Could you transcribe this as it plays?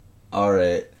All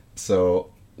right.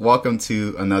 So, welcome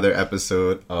to another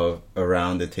episode of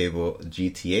Around the Table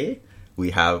GTA.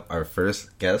 We have our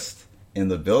first guest in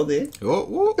the building.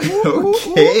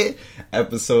 Okay.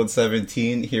 Episode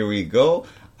 17. Here we go.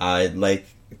 I'd like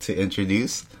to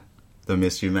introduce the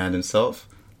mystery man himself.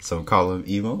 Some call him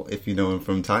Emo, if you know him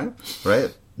from time,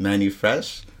 right? Manny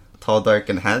Fresh, tall, dark,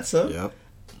 and handsome. Yep.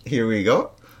 Here we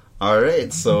go. All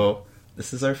right. So,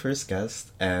 this is our first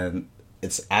guest, and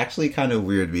it's actually kind of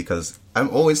weird because I'm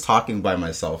always talking by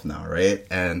myself now, right?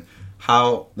 And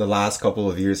how the last couple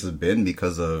of years have been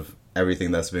because of everything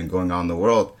that's been going on in the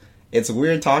world. It's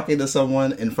weird talking to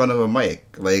someone in front of a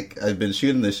mic. Like, I've been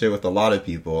shooting this shit with a lot of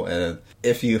people, and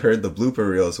if you heard the blooper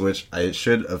reels, which I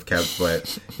should have kept,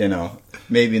 but,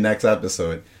 maybe next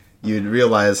episode, you'd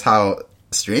realize how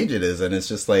strange it is. And it's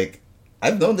just like,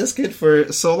 I've known this kid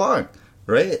for so long,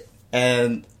 right?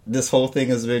 And this whole thing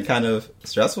has been kind of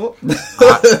stressful.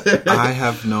 I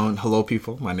have known, hello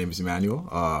people, my name is Emmanuel.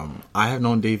 I have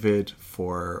known David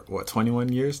for,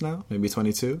 21 years now? Maybe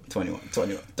 22? 21.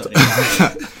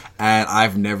 And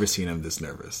I've never seen him this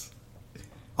nervous.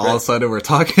 All of a sudden we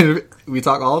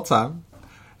talk all the time,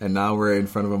 and now we're in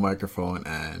front of a microphone,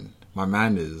 and my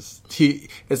man it's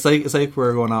like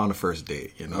we're going out on a first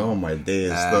date, Oh my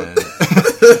days.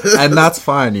 And that's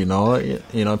fine,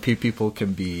 people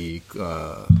can be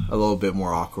a little bit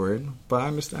more awkward, but I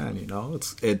understand,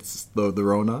 it's the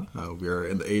Rona. We're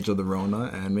in the age of the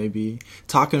Rona, and maybe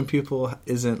talking to people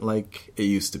isn't like it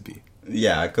used to be.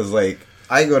 Yeah, because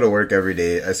I go to work every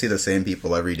day. I see the same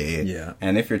people every day. Yeah.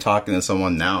 And if you're talking to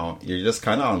someone now, you're just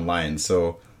kind of online,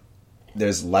 so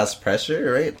there's less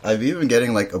pressure, right? I've even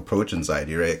getting approach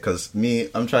anxiety, right? Because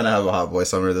I'm trying to have a hot boy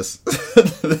summer this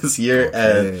this year,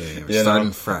 and we're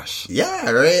starting fresh.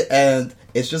 Yeah, right. And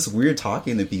it's just weird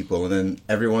talking to people, and then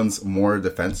everyone's more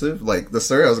defensive. Like, the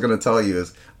story I was gonna tell you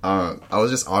is, I was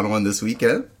just on one this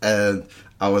weekend, and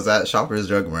I was at Shoppers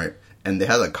Drug Mart, and they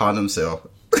had a condom sale,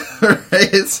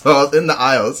 right? So I was in the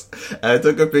aisles, and I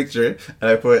took a picture, and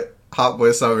I put hot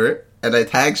boy summer, and I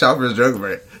tagged Shoppers Drug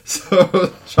Mart.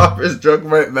 So Shoppers Drug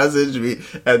Mart messaged me,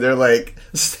 and they're like,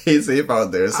 "Stay safe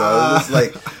out there." So I was just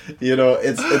like,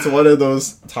 it's one of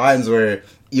those times where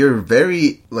you're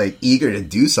very eager to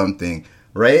do something,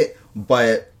 right?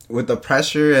 But with the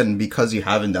pressure, and because you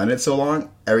haven't done it so long,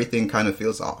 everything kind of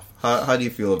feels off. How do you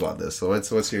feel about this? So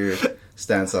what's your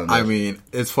stance on this? I mean,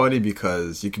 it's funny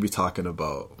because you could be talking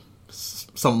about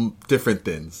some different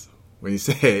things when you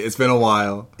say it's been a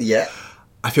while. Yeah.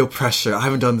 I feel pressure. I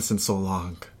haven't done this in so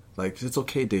long. It's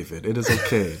okay, David. It is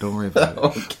okay. Don't worry about it.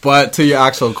 Okay. But to your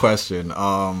actual question,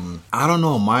 I don't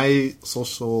know. My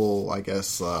social,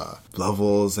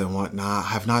 levels and whatnot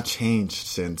have not changed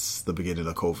since the beginning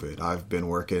of COVID. I've been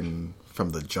working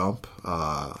from the jump.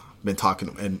 Been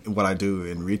talking, and what I do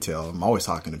in retail, I'm always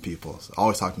talking to people.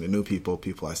 Always talking to new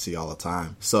people I see all the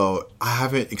time. So I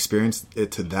haven't experienced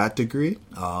it to that degree.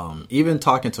 Even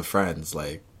talking to friends,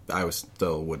 I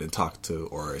still wouldn't talk to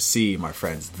or see my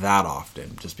friends that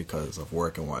often just because of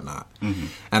work and whatnot. Mm-hmm.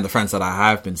 And the friends that I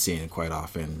have been seeing quite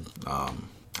often, I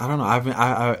don't know.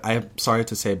 I'm sorry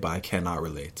to say, but I cannot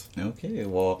relate. Okay,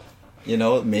 well,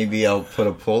 maybe I'll put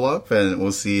a poll up and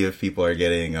we'll see if people are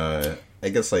getting,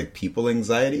 people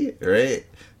anxiety, right?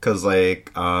 Because,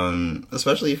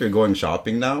 especially if you're going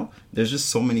shopping now, there's just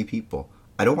so many people.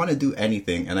 I don't want to do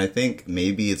anything, and I think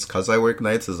maybe it's because I work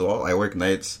nights as well. I work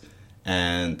nights.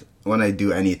 And when I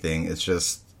do anything, it's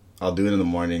just, I'll do it in the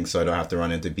morning so I don't have to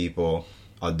run into people.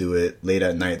 I'll do it late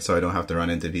at night so I don't have to run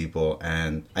into people.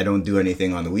 And I don't do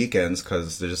anything on the weekends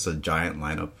because there's just a giant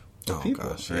lineup of people,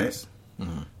 gosh, right? Yes.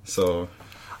 Mm-hmm. So,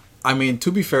 I mean,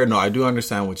 to be fair, no, I do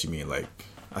understand what you mean.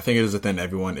 I think it is a thing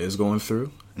everyone is going through.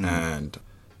 Mm-hmm. And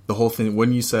the whole thing,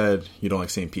 when you said you don't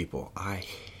like seeing people, I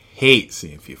hate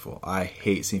seeing people. I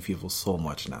hate seeing people so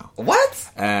much now. What?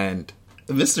 And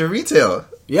Mr. Retail.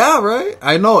 Yeah, right?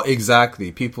 I know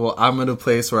exactly. I'm in a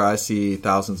place where I see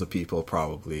thousands of people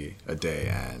probably a day,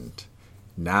 and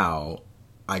now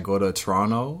I go to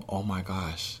Toronto. Oh my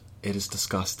gosh, it is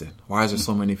disgusting. Why is there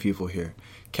so many people here?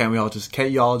 Can't y'all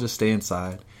just stay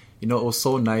inside? It was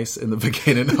so nice in the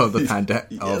beginning of the pandemic,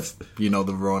 yes. Of,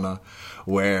 the Rona,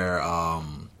 where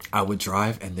I would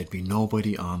drive and there'd be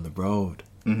nobody on the road.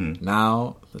 Mm-hmm.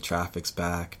 Now the traffic's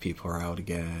back, people are out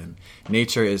again.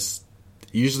 Nature is...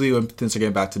 Usually when things are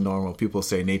getting back to normal, people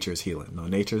say nature is healing. No,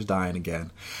 nature is dying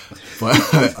again. But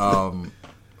I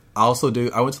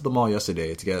went to the mall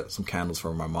yesterday to get some candles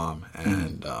for my mom,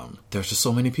 and there's just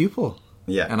so many people.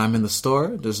 Yeah. And I'm in the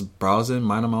store, just browsing,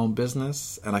 minding my own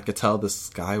business, and I could tell this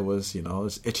guy was,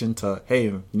 was itching to, hey,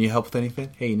 you need help with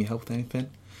anything? Hey, you need help with anything?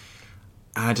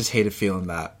 And I just hated feeling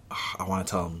that I want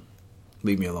to tell him,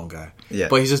 leave me alone, guy. Yeah.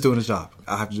 But he's just doing his job.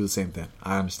 I have to do the same thing.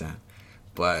 I understand.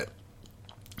 But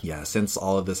yeah, since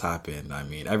all of this happened, I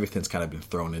mean, everything's kind of been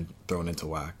thrown into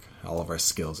whack. All of our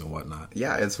skills and whatnot.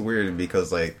 Yeah, it's weird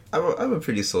because like I'm a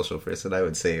pretty social person, I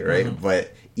would say, right?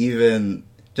 But even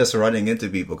just running into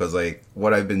people, because like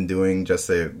what I've been doing just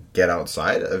to get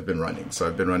outside, I've been running. So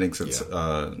I've been running since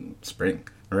spring,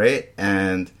 right?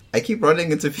 And I keep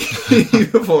running into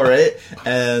people, right?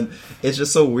 And it's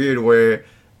just so weird where,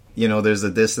 you know, there's a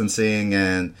distancing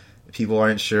and people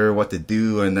aren't sure what to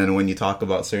do. And then when you talk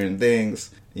about certain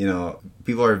things, you know,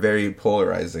 people are very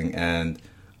polarizing. And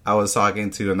I was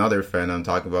talking to another friend, I'm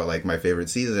talking about like my favorite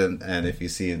season. And if you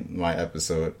see in my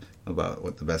episode about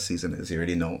what the best season is, you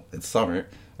already know it's summer,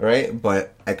 right?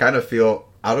 But I kind of feel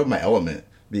out of my element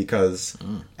because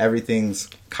everything's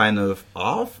kind of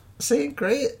off sync,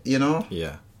 right? You know?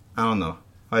 Yeah. I don't know.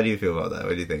 How do you feel about that?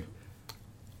 What do you think?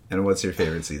 And what's your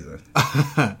favorite season?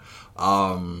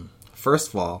 First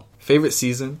of all, favorite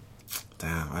season.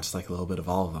 Damn, I just like a little bit of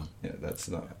all of them. Yeah, that's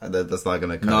not gonna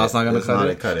cut it. No, it's not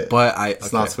gonna cut it. But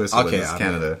it's not Switzerland. It's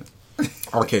Canada.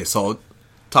 Okay, so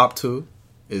top 2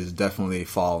 is definitely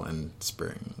fall and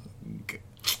spring.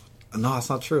 No, that's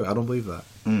not true. I don't believe that.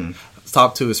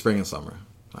 Top 2 is spring and summer.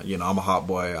 You know, I'm a hot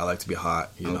boy. I like to be hot.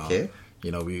 You know,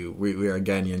 you know, we are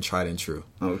Ghanaian, tried and true.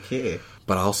 Okay.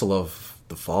 But I also love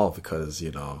the fall because, you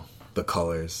know, the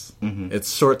colors.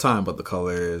 It's short time, but the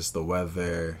colors, the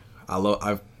weather.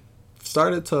 I've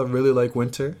started to really like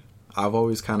winter. I've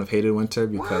always kind of hated winter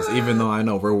because even though I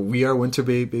know we are winter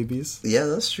babies. Yeah,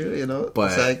 that's true. You know,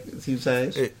 but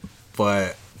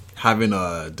but having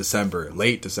a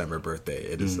late December birthday,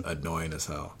 it is annoying as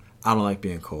hell. I don't like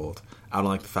being cold. I don't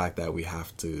like the fact that we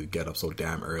have to get up so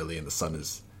damn early and the sun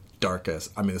is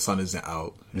the sun isn't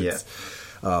out.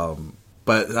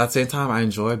 But at the same time, I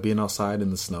enjoy being outside in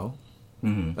the snow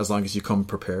as long as you come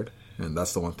prepared. And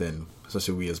that's the one thing,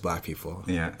 especially we as black people,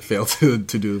 fail to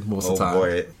do most of the time. Oh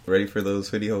boy, ready for those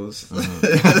hoodie hoes? You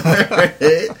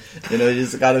know, you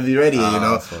just gotta be ready. You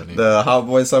know, the hot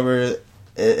boy summer,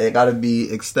 it gotta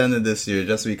be extended this year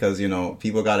just because, you know,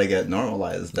 people gotta get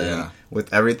normalized. And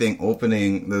with everything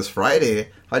opening this Friday,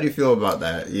 how do you feel about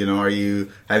that? You know,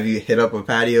 have you hit up a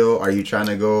patio? Are you trying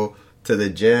to go to the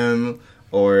gym,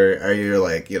 or are you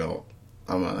like, you know,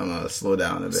 I'm gonna slow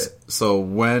down a bit? So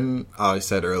when I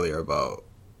said earlier about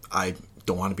I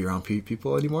don't want to be around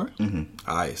people anymore,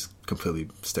 I completely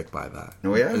stick by that.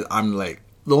 Oh yeah? I'm like,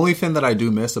 the only thing that I do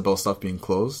miss about stuff being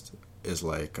closed is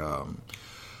like,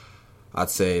 I'd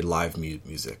say live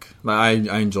music. Like,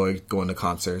 I enjoy going to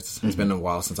concerts. It's been a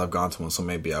while since I've gone to one, so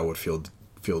maybe I would feel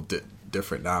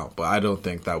different now. But I don't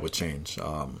think that would change.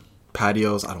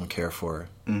 Patios, I don't care for.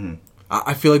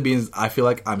 I feel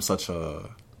like I'm such a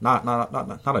not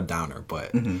a downer,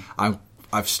 but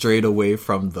I've strayed away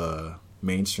from the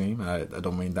mainstream. I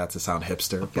don't mean that to sound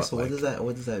hipster. Okay, but so like,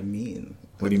 what does that mean?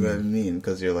 What do you mean? That mean?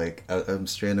 Because you're like, I'm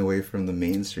straying away from the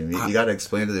mainstream. You got to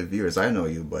explain to the viewers. I know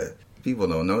you, but people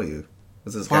don't know you.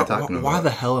 What's this guy talking about? Why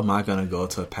the hell am I gonna go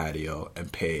to a patio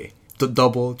and pay the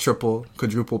double, triple,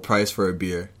 quadruple price for a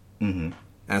beer and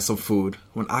some food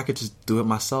when I could just do it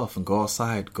myself and go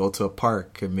outside, go to a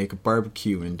park and make a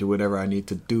barbecue and do whatever I need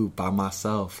to do by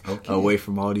myself, away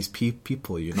from all these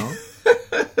people, you know?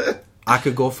 I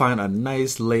could go find a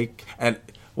nice lake. And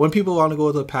when people want to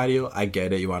go to the patio, I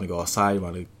get it. You want to go outside, you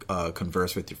want to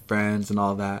converse with your friends and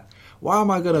all that. Why am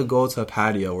I going to go to a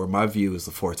patio where my view is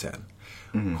the 410?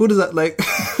 Who does that, like,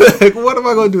 like, what am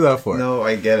I going to do that for? No,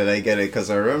 I get it, because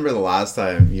I remember the last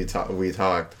time we were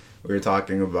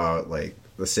talking about, like,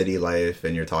 the city life,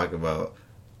 and you're talking about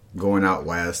going out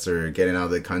west or getting out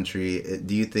of the country.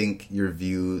 Do you think your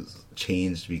views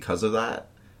changed because of that?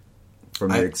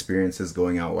 From your experiences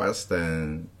going out west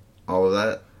and all of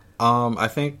that? I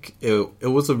think it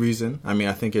was a reason. I mean,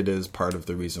 I think it is part of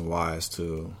the reason why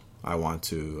I'm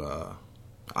a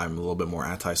little bit more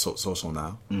anti-social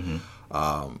now.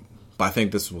 But I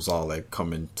think this was all like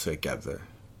coming together.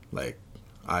 Like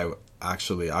I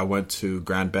went to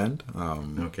Grand Bend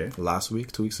last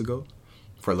week, 2 weeks ago,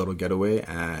 for a little getaway.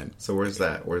 And so where's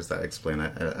that? Explain. I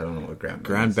don't know what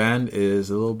Grand Bend is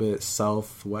a little bit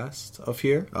southwest of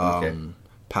here,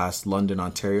 past London,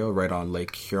 Ontario, right on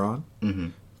Lake Huron.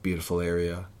 Beautiful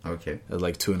area. Okay, it's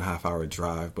like 2.5 hour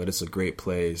drive, but it's a great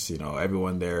place. You know,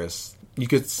 everyone there is. You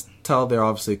could tell they're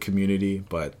obviously a community,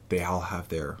 but they all have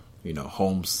their, you know,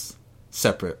 homes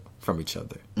separate from each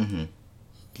other.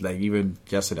 Like even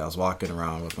yesterday, I was walking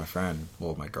around with my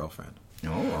girlfriend.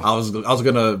 Oh. I was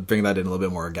gonna bring that in a little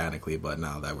bit more organically, but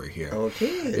now that we're here,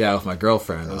 yeah, with my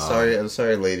girlfriend. I'm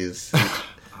sorry, ladies.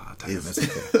 Damn, it's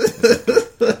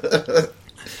okay.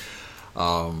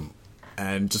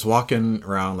 And just walking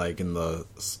around like in the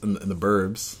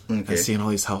burbs and seeing all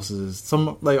these houses,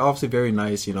 some like obviously very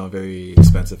nice, you know, very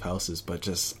expensive houses, but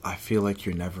just I feel like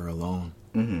you're never alone.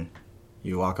 Mm-hmm.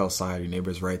 You walk outside, your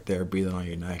neighbor's right there, breathing on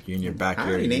your neck. You're in your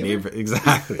backyard, your neighbor.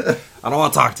 Exactly. I don't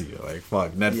want to talk to you. Like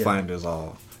fuck, Ned Flanders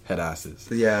all head asses.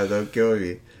 Yeah, they'll kill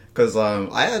me. Because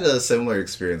I had a similar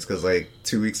experience. Because like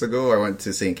 2 weeks ago, I went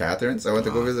to St. Catharines. I went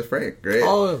to go visit Frank. Right?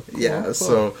 Oh, cool, yeah. Cool.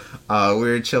 So we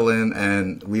were chilling,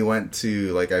 and we went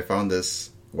to like I found this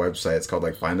website. It's called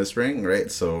like Find a Spring, right?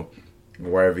 So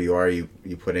wherever you are, you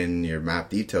put in your map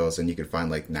details, and you can find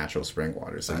like natural spring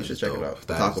water. So you should check it out.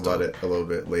 We'll talk about it a little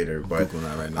bit later. But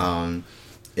that right now.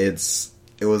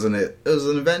 It was an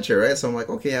adventure, right? So I'm like,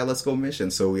 okay, yeah, let's go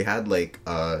mission. So we had like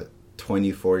a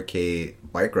 24K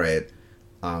bike ride.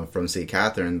 From St.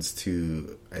 Catharines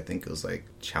to, I think it was like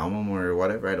Chalmum or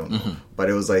whatever, I don't know. Mm-hmm. But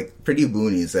it was like pretty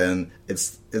boonies, and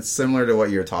it's similar to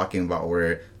what you're talking about,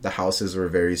 where the houses were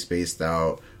very spaced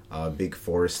out, big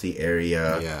foresty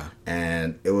area,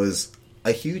 and it was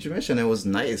a huge mission. It was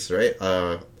nice, right?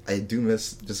 I do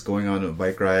miss just going on a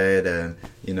bike ride and,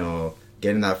 you know,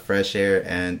 getting that fresh air,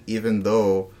 and even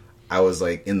though I was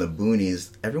like in the boonies,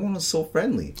 everyone was so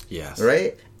friendly. Yes.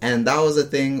 Right? And that was a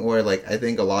thing where like I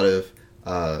think a lot of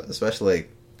especially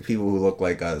like people who look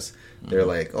like us, they're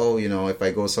like, oh, you know, if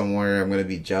I go somewhere I'm going to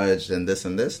be judged and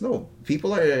this. No,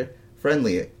 people are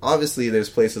friendly. Obviously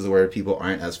there's places where people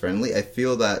aren't as friendly. I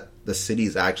feel that the city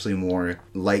is actually more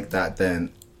like that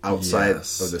than outside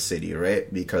of the city,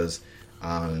 right? Because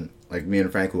like me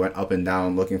and Frank, we went up and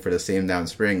down looking for the same damn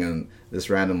spring, and this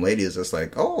random lady is just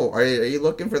like, oh, are you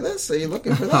looking for this? Are you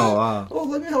looking for that? Oh, wow. Oh,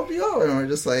 let me help you out. And we're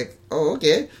just like, oh,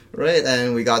 okay, right?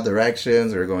 And we got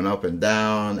directions. We were going up and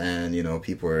down, and, you know,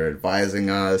 people were advising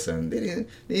us, and they didn't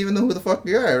even know who the fuck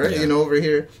we are, right? Yeah. You know, over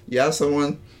here, you have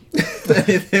someone,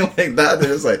 anything like that, they're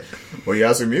just like, what are you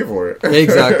asking me for?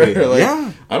 Exactly. Like,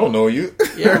 yeah. I don't know you.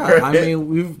 Yeah, right? I mean,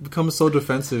 we've become so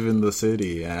defensive in the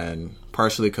city, and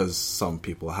partially because some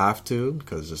people have to,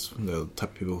 because just the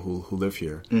type of people who live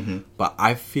here. Mm-hmm. But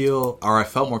I felt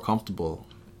more comfortable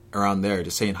around there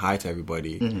just saying hi to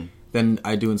everybody than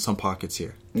I do in some pockets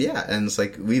here. Yeah, and it's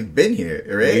like, we've been here,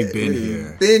 right?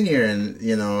 We've been here, and,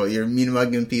 you know, you're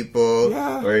mean-mugging people,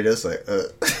 or you're just like,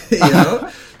 you know?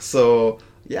 So,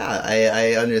 yeah,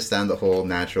 I understand the whole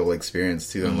natural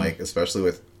experience, too, and, like, especially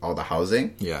with all the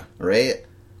housing, right?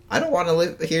 I don't want to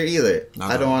live here either.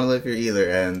 I don't want to live here either,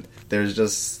 and there's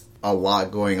just a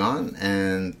lot going on,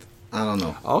 and I don't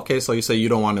know. Okay, so you say you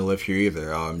don't want to live here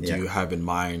either. Do you have in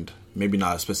mind, maybe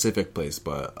not a specific place,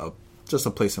 but just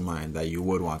a place in mind that you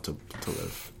would want to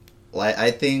live? Well,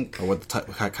 I think... Or what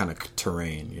kind of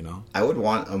terrain, you know? I would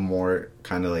want a more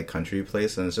kind of like country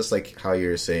place, and it's just like how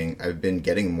you're saying, I've been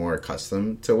getting more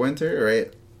accustomed to winter,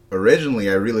 right? Originally,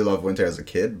 I really loved winter as a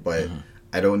kid, but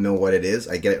I don't know what it is.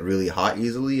 I get really hot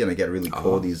easily, and I get really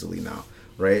cold easily now,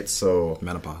 right? So...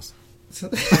 Menopause. Why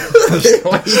are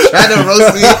you trying to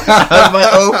roast me on my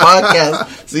own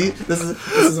podcast? See, this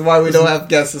is why we don't have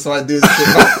guests. This is why I do this shit.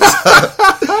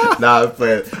 Nah, I'm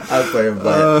playing.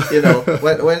 But you know,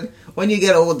 when you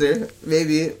get older,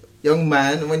 maybe young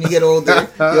man, when you get older,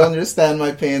 you understand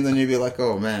my pains, and you be like,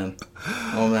 oh man.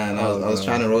 I was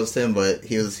trying to roast him, but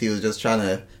he was just trying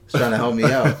to help me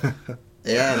out.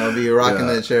 Yeah, and I'll be rocking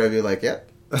that chair. I'll be like, yeah.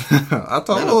 I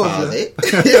thought right?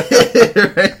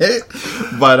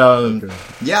 But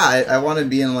yeah, I want to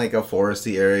be in like a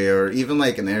foresty area, or even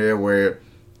like an area where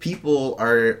people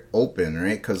are open,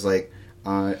 right? Because like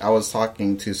I was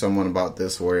talking to someone about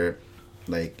this, where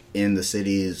like in the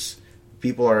cities,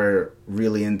 people are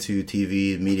really into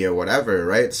TV, media, whatever,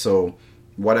 right? So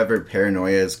whatever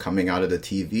paranoia is coming out of the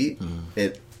TV,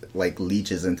 it like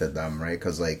leaches into them, right?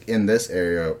 Because like in this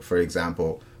area, for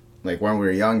example, like when we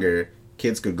were younger,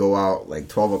 kids could go out like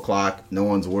 12 o'clock, no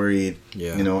one's worried.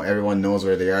 Yeah. You know, everyone knows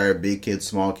where they are. Big kids,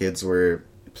 small kids were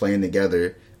playing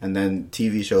together. And then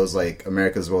TV shows like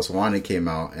America's Most Wanted came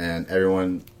out, and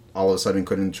everyone all of a sudden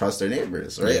couldn't trust their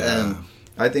neighbors, right? Yeah. And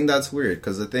I think that's weird,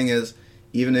 because the thing is,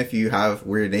 even if you have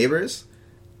weird neighbors,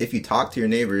 if you talk to your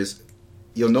neighbors,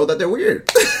 you'll know that they're weird,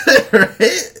 right?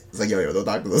 It's like, yo, don't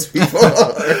talk to those people,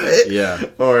 right? Yeah.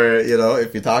 Or, you know,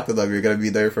 if you talk to them, you're going to be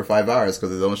there for 5 hours because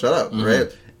they don't shut up,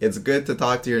 right? It's good to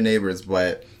talk to your neighbors,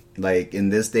 but like in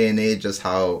this day and age, just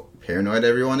how paranoid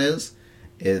everyone is,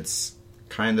 it's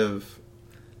kind of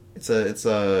it's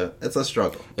a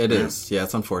struggle. It is, yeah.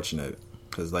 It's unfortunate,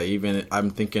 because like even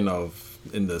I'm thinking of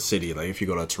in the city, like if you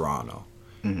go to Toronto,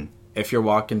 if you're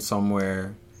walking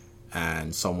somewhere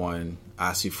and someone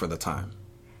asks you for the time,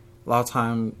 a lot of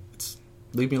time it's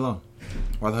leave me alone.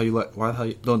 Why the hell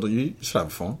you don't you should have a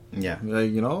phone? Yeah,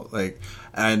 like, you know, like,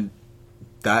 and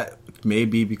that may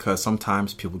be because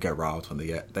sometimes people get riled when they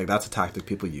get like that's a tactic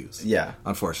people use. Yeah.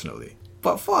 Unfortunately.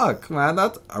 But fuck, man,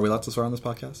 are we allowed to swear on this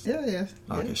podcast? Yeah.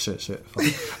 Okay, yeah. shit.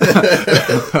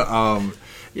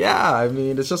 Yeah, I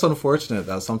mean, it's just unfortunate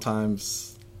that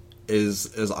sometimes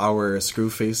is our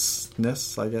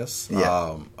screwfaceness, I guess,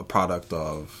 a product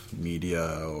of media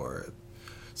or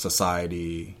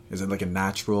society. Is it like a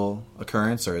natural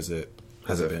occurrence, or has it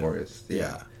been forced?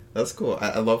 Yeah. That's cool.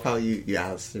 I love how you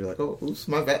asked. You're like, oh, oops,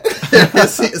 my bad.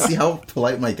 see how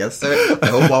polite my guests are? I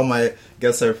hope all my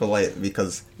guests are polite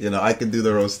because, I can do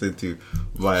the roasting too.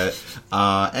 But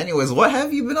anyways, what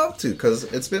have you been up to? Because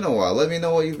it's been a while. Let me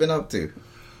know what you've been up to.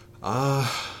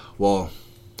 Well,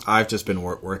 I've just been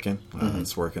working.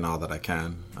 It's working all that I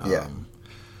can.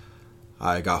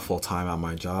 I got full-time at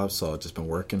my job, so I've just been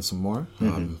working some more.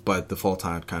 But the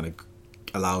full-time kind of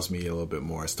allows me a little bit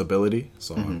more stability,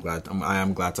 so I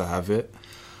am glad to have it.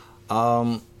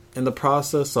 In the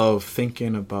process of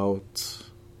thinking about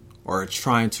or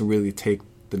trying to really take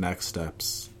the next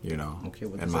steps, in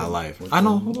my life. I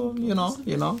know,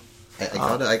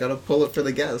 I gotta pull it for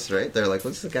the guests, right? They're like,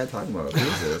 what's the guy talking about? Who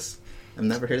is this? I've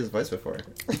never heard his voice before.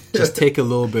 Just take a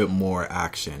little bit more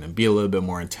action and be a little bit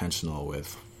more intentional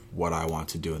with what I want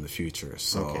to do in the future.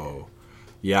 So,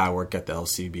 I work at the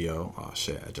LCBO. Oh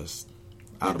shit, I just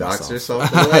dox yourself.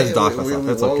 That's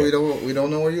okay. We don't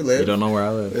know where you live. You don't know where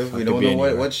I live. We don't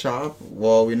know what shop.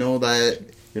 Well, we know that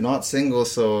you're not single,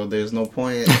 so there's no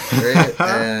point, right?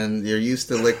 And you're used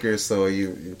to liquor, so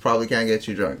you probably can't get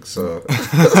you drunk. So,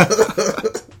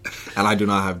 and I do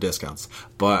not have discounts.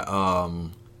 But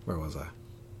where was I?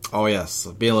 Oh yes,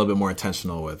 being a little bit more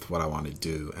intentional with what I want to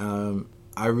do.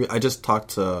 I just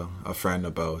talked to a friend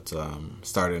about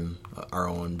starting our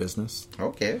own business.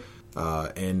 Okay.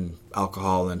 In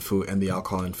alcohol and food, and the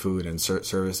alcohol and food and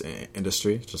service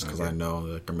industry, just because I know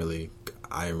that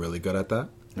I am really good at that.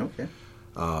 Okay.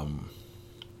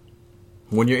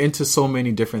 When you're into so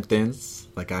many different things,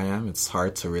 like I am, it's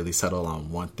hard to really settle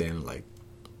on one thing like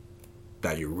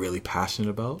that you're really passionate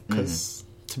about. Because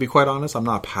to be quite honest, I'm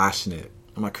not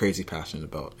crazy passionate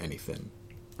about anything.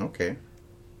 Okay.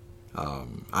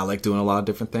 I like doing a lot of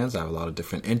different things. I have a lot of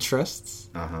different interests.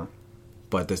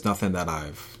 But there's nothing that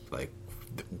I've,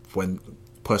 when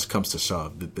push comes to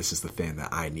shove, this is the thing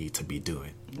that I need to be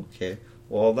doing. Okay.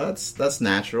 Well, that's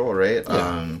natural, right?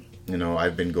 Yeah.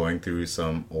 I've been going through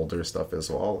some older stuff as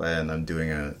well, and I'm doing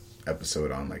an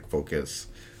episode on, focus,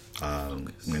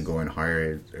 and going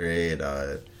hard, right?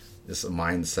 Just a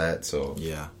mindset, so...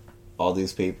 Yeah. All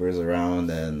these papers around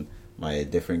and my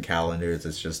different calendars,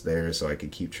 it's just there so I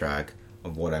could keep track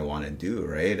of what I want to do,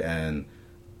 right? And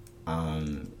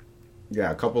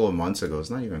a couple of months ago, it's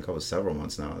not even several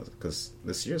months now, because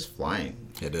this year's flying.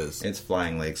 It is. It's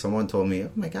flying. Like, someone told me,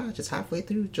 oh my gosh, it's halfway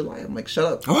through July. I'm like, shut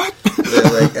up. What?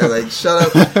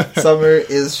 Shut up. Summer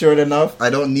is short enough. I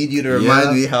don't need you to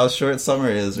remind me how short summer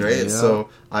is, right? Yeah. So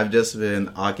I've just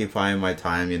been occupying my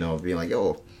time, being like,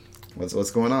 yo,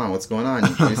 what's going on? What's going on?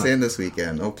 You're saying this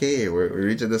weekend. Okay, we're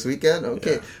reaching this weekend?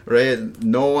 Okay. Yeah. Right?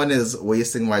 No one is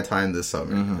wasting my time this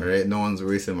summer. Right? No one's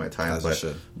wasting my time. As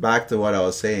but back to what I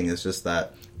was saying, it's just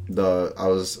that I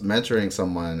was mentoring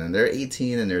someone and they're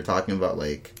 18 and they're talking about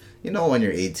when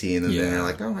you're 18 and then you're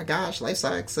like, oh my gosh, life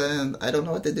sucks and I don't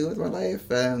know what to do with my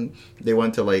life. And they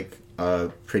went to a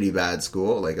pretty bad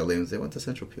school, they went to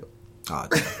Central Peel.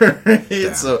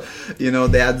 Right? So,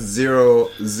 they had zero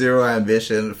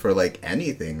ambition for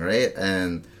anything, right?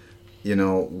 And,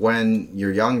 when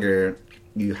you're younger,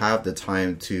 you have the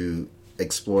time to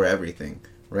explore everything,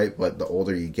 right? But the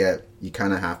older you get, you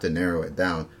kind of have to narrow it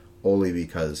down only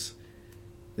because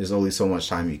there's only so much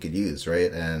time you could use,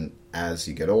 right? And as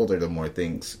you get older, the more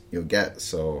things you'll get.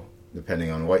 So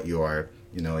depending on what you are,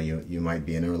 you might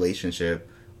be in a relationship,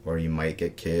 or you might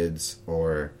get kids,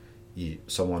 or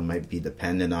someone might be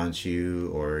dependent on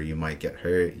you, or you might get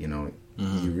hurt. You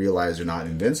realize you're not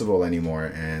invincible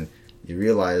anymore, and you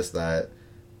realize that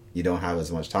you don't have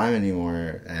as much time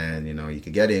anymore, and you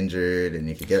could get injured and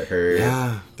you could get hurt,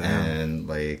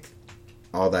 and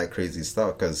all that crazy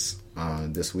stuff. Because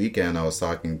this weekend I was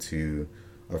talking to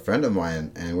a friend of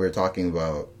mine, and we were talking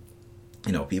about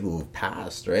people who've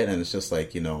passed, right? And it's just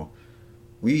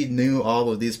we knew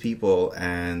all of these people,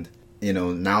 and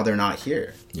now they're not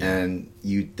here. Yeah. And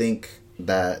you think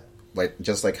that,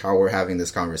 just like how we're having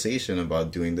this conversation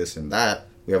about doing this and that,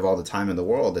 we have all the time in the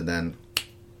world, and then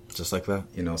just like that,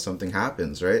 something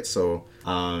happens, right? So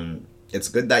it's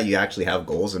good that you actually have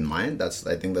goals in mind. I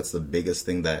think that's the biggest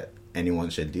thing that anyone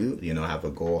should do. Have a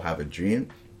goal, have a dream,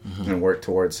 and work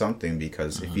towards something,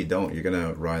 because if you don't, you're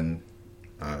gonna run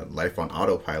life on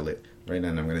autopilot, right?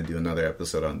 And I'm gonna do another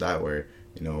episode on that, where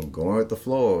going with the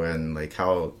flow, and like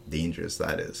how dangerous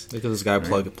that is. Look at this guy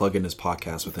plug in his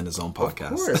podcast within his own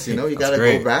podcast. Of course, you gotta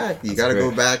go back. You gotta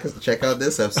go back and check out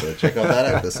this episode, check out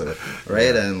that episode,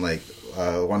 right? Yeah. And like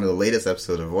one of the latest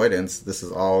episodes, Avoidance. This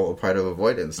is all a part of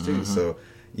Avoidance too. So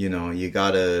you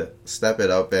gotta step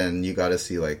it up, and you gotta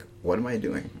see like, what am I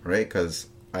doing, right? Because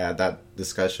I had that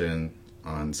discussion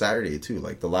on Saturday too.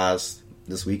 Like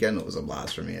this weekend, it was a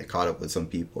blast for me. I caught up with some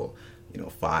people.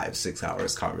 5-6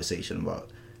 hours conversation about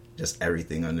just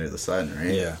everything under the sun,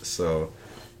 right? Yeah. So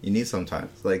you need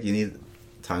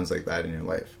times like that in your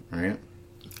life, right?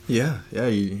 Yeah,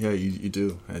 you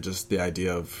do. And just the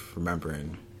idea of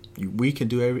remembering we can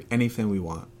do anything we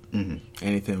want,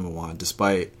 anything we want,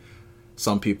 despite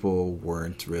some people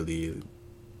weren't really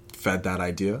fed that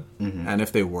idea, and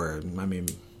if they were, I mean,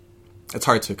 it's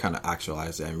hard to kind of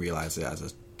actualize it and realize it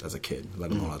as a kid,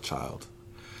 let alone a child.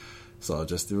 So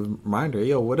just a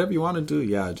reminder, whatever you want to do,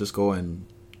 just go and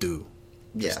do.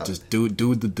 Yeah, just do the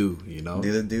do. Do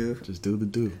the do. Just do the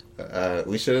do.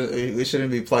 We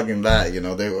shouldn't be plugging that.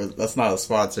 That's not a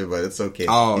sponsor, but it's okay.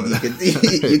 Oh, you can do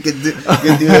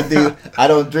the do. I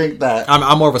don't drink that.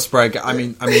 I'm more of a Sprite guy. I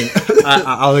mean,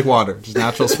 I like water, just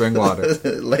natural spring water,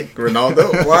 like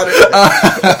Ronaldo water.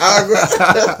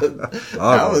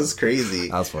 That was crazy.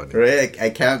 That's funny, right? I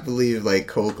can't believe like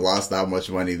Coke lost that much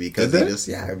money because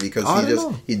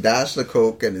he dashed the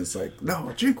Coke, and it's like,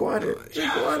 no, drink water.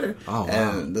 Oh, wow.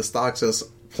 And the stocks just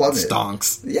plummet.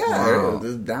 Stonks. Yeah, wow.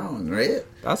 It's down, right?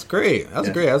 That's great. That's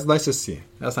great. That's nice to see.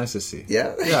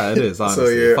 Yeah? Yeah, it is, honestly. So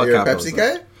you're a Pepsi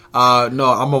guy?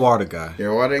 No, I'm a water guy.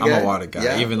 You're a water guy? I'm a water guy.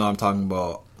 Yeah. Even though I'm talking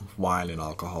about wine and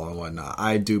alcohol and whatnot,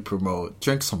 I do promote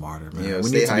drink some water, man. Yeah,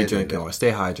 we need to be drinking water.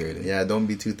 Stay hydrated. Yeah, don't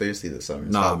be too thirsty this summer.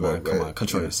 Nah, man, come on.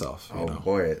 Control yourself.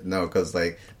 Boy. No, because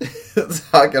like,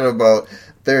 talking about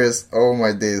thirst, oh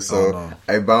my days. So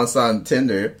I bounced on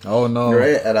Tinder. Oh no.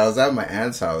 Right? And I was at my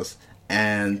aunt's house,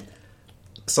 and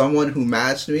someone who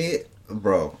matched me,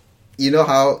 bro, you know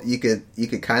how you could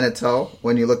kind of tell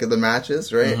when you look at the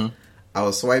matches, right? I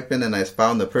was swiping and I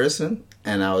found the person,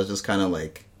 and I was just kind of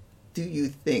like, do you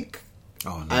think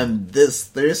I'm this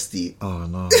thirsty? Oh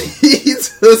no.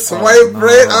 To swipe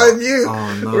right on you.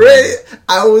 Oh no. Right?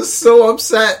 I was so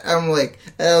upset. I'm like,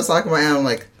 and I was talking to my aunt, I'm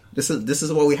like, this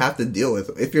is what we have to deal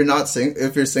with. If you're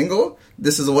if you're single,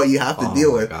 this is what you have to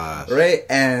deal with. Gosh. Right?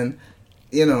 And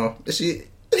she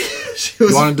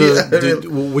was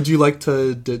would you like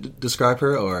to describe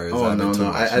her, or is that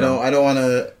no. I don't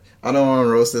want to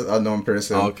roast this unknown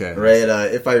person. Okay. Right?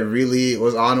 If I really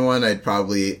was on one, I'd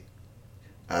probably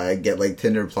get like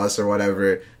Tinder Plus or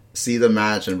whatever, see the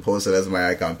match and post it as my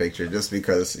icon picture, just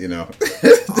because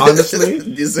honestly,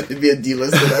 this would be a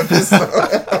delisted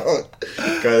episode.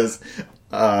 Because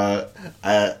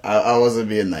I wasn't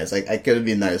being nice. Like, I couldn't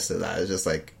be nice to that. It's just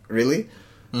like, really?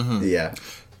 Yeah.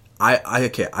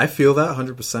 I feel that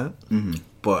 100%,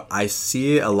 but I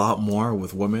see it a lot more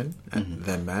with women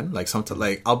than men. Like sometimes,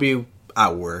 like I'll be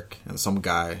at work and some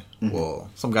guy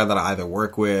that I either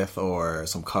work with or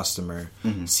some customer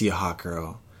see a hot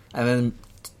girl and then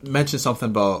mention something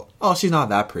about, oh, she's not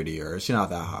that pretty or she's not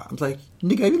that hot. I'm like,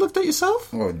 nigga, have you looked at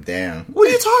yourself? Oh, damn. What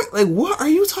are you talking? Like, what are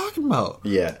you talking about?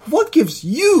 Yeah. What gives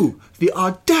you the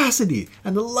audacity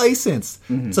and the license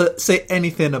to say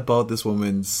anything about this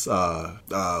woman's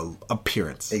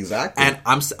appearance? Exactly. And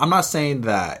I'm not saying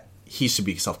that he should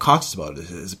be self-conscious about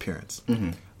his appearance.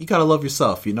 You gotta love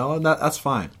yourself, and that's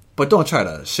fine. But don't try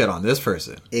to shit on this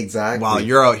person. Exactly. While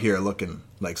you're out here looking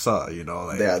like like,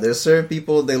 yeah, there's certain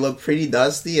people, they look pretty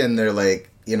dusty and they're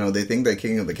like, they think they're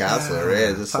king of the castle, right?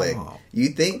 It's just like, you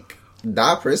think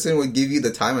that person would give you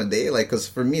the time of day? Like, because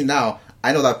for me now,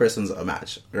 I know that person's a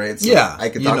match, right? So yeah, I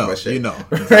can talk about shit. Right?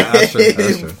 That's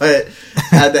true. But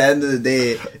at the end of the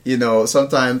day,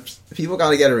 sometimes people got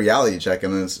to get a reality check,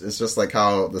 and it's just like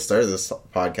how the start of this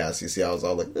podcast, you see, I was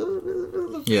all like,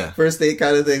 first date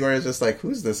kind of thing, where it's just like,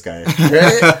 who's this guy,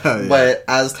 right? Yeah. But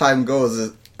as time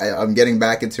goes, I'm getting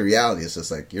back into reality. It's just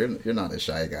like, you're not a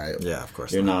shy guy. Yeah, of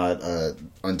course. You're not a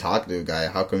untalkative guy.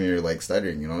 How come you're like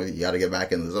stuttering? You got to get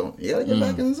back in the zone. You got to get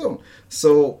back in the zone.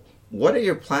 So, what are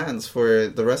your plans for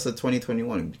the rest of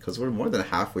 2021? Because we're more than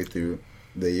halfway through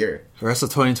the year. The rest of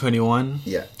 2021?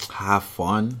 Yeah. Have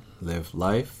fun, live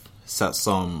life, set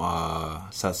some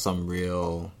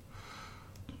real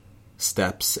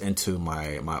steps into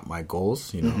my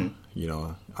goals, be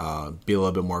a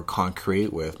little bit more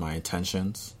concrete with my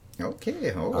intentions. Okay.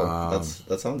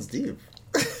 That sounds deep.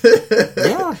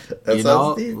 Yeah. That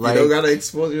sounds deep. Like, you don't gotta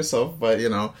expose yourself, but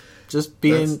just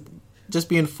being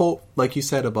like you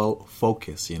said about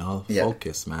focus,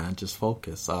 focus, man, just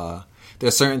focus.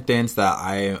 there's certain things that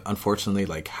I unfortunately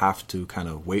like have to kind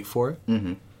of wait for,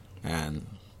 and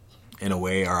in a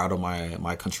way are out of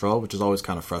my control, which is always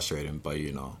kind of frustrating. But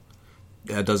you know,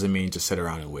 that doesn't mean just sit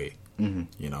around and wait.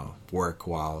 You know, work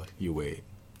while you wait.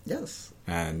 Yes,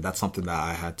 and that's something that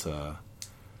I had to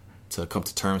come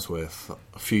to terms with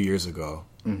a few years ago,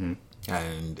 and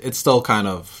it's still kind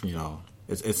of, you know,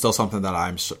 it's still something that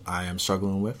I am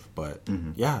struggling with. But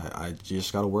yeah, you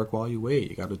just got to work while you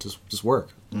wait. You got to just work.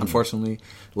 Unfortunately,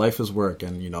 life is work,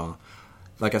 and you know,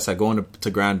 like I said, going to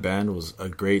Grand Bend was a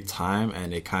great time,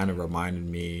 and it kind of reminded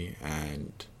me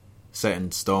and set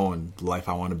in stone the life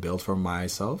I want to build for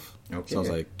myself. Okay. So I was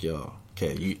like, yo,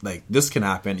 okay, like this can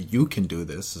happen. You can do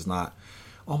this. It's not,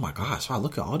 oh my gosh, wow,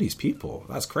 look at all these people.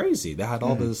 That's crazy. They had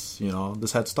all this, you know,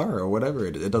 this head start or whatever.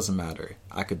 It doesn't matter.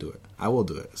 I could do it. I will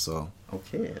do it. So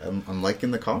okay, I'm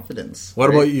liking the confidence. What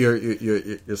about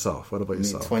yourself? What about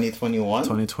yourself? 2021.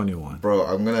 2021, bro.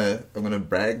 I'm gonna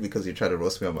brag because you try to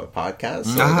roast me on my podcast.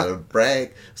 So I gotta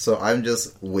brag. So I'm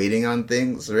just waiting on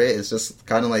things, right? It's just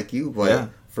kind of like you, but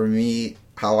for me,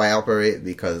 how I operate,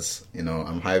 because you know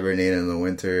I'm hibernating in the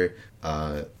winter.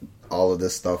 All of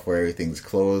this stuff where everything's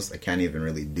closed, I can't even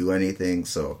really do anything.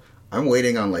 So I'm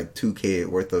waiting on like 2K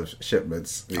worth of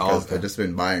shipments because I've just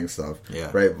been buying stuff. Yeah.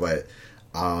 Right. But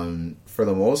for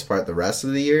the most part, the rest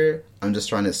of the year, I'm just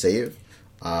trying to save.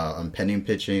 I'm penning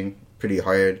pitching pretty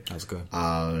hard. That's good.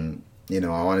 You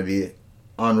know, I want to be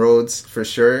on roads for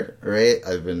sure. Right.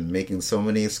 I've been making so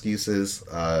many excuses.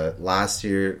 Last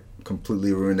year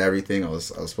completely ruined everything. I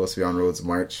was supposed to be on roads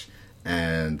March,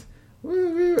 and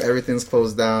everything's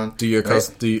closed down. Do your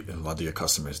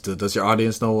customers? Does your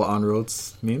audience know what on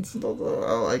roads means?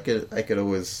 I could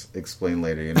always explain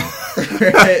later, you know.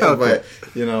 Right? Okay. But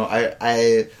you know,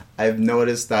 I've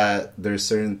noticed that there's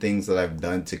certain things that I've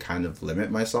done to kind of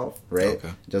limit myself, right?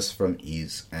 Okay. Just from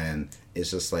ease, and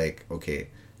it's just like, okay,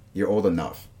 you're old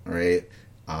enough, right?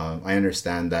 I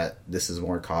understand that this is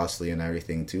more costly and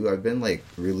everything too. I've been like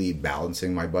really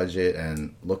balancing my budget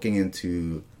and looking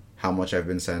into how much I've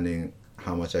been sending,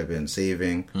 how much I've been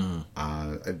saving.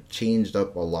 I've changed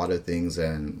up a lot of things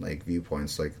and like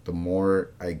viewpoints. Like the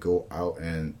more I go out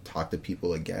and talk to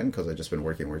people again, because I've just been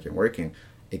working,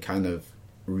 it kind of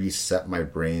reset my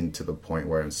brain to the point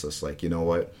where it's just like, you know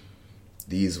what?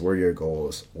 These were your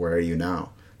goals. Where are you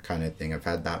now? Kind of thing. I've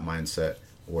had that mindset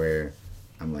where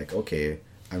I'm like, okay,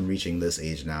 I'm reaching this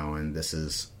age now and this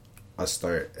is a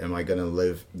start. Am I going to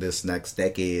live this next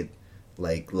decade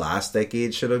like last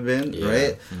decade should have been,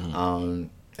 right?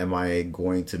 Am I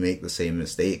going to make the same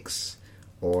mistakes,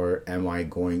 or am I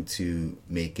going to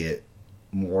make it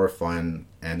more fun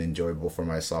and enjoyable for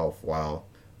myself while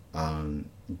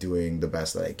doing the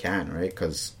best that I can, right?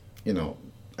 Because, you know,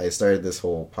 I started this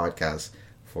whole podcast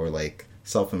for like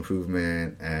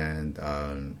self-improvement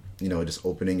and, you know, just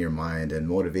opening your mind and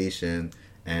motivation.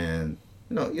 And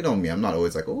you know me, I'm not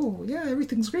always like, oh yeah,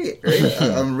 everything's great, right?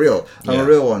 I'm real. I'm a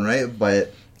real one, right?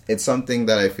 But it's something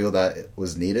that I feel that it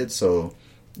was needed. So,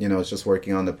 you know, it's just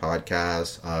working on the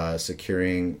podcast,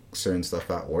 securing certain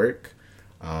stuff at work.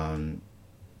 I'm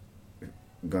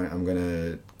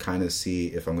gonna kind of see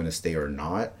if I'm gonna stay or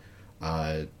not.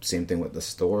 Same thing with the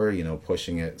store, you know,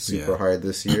 pushing it super hard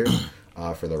this year.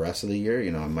 For the rest of the year,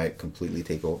 you know, I might completely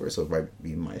take over, so it might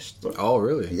be my store. Oh,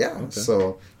 really? Yeah. Okay.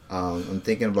 So I'm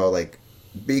thinking about like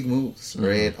big moves,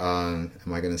 right? Am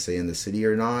I going to stay in the city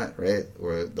or not, right?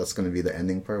 Or that's going to be the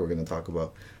ending part. We're going to talk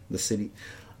about the city.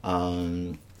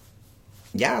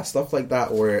 Yeah, stuff like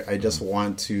that where I just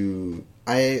want to...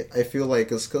 I feel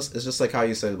like it's just like how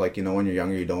you said, like, you know, when you're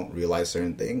younger, you don't realize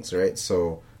certain things, right?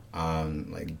 So,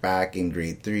 like back in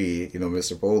grade 3, you know,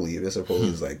 Mr.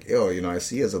 Poley's like, yo, you know, I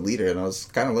see you as a leader. And I was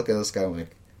kind of looking at this guy, I'm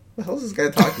like, what the hell is this guy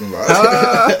talking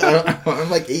about? I'm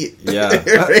like 8. Yeah.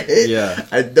 Right? Yeah.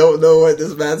 I don't know what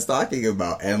this man's talking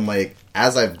about. And like,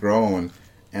 as I've grown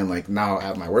and like now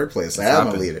at my workplace, I am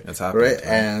a leader. It's happened. Right?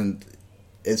 And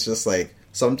it's just like,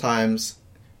 sometimes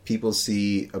people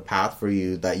see a path for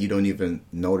you that you don't even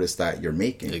notice that you're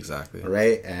making. Exactly.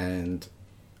 Right? And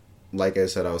like I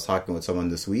said, I was talking with someone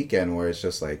this weekend where it's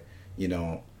just like, you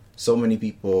know, so many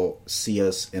people see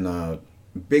us in a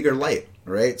bigger light,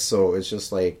 right? So it's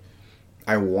just like,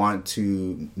 I want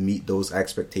to meet those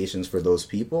expectations for those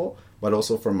people, but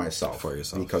also for myself. For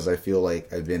yourself. Because I feel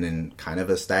like I've been in kind of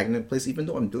a stagnant place, even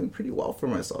though I'm doing pretty well for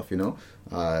myself, you know?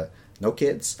 No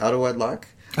kids, out of wedlock,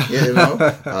 you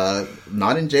know?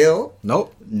 Not in jail.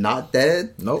 Nope. Not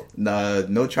dead. Nope.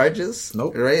 No charges.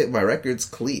 Nope. Right? My record's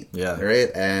clean. Yeah. Right?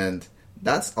 And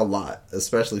that's a lot,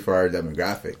 especially for our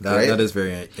demographic, right? That is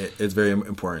very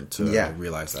important to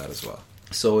realize that as well.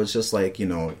 So it's just like,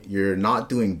 you're not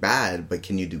doing bad, but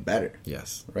can you do better?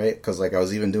 Yes. Right? Because like I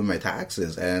was even doing my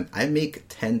taxes, and I make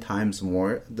 10 times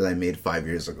more than I made 5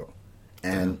 years ago.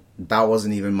 And that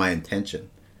wasn't even my intention.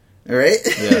 All right?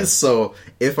 Yeah. So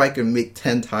if I can make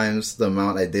 10 times the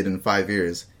amount I did in 5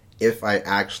 years, if I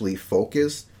actually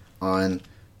focus on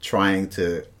trying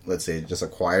to, let's say, just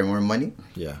acquire more money,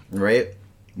 Yeah. right?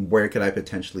 Where could I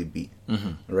potentially be?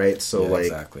 Right? So Yeah, like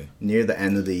exactly. near the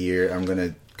end of the year, I'm going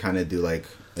to kind of do like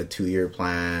a 2-year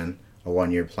plan, a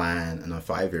 1-year plan, and a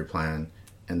 5-year plan.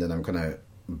 And then I'm going to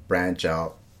branch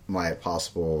out my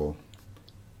possible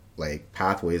like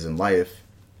pathways in life.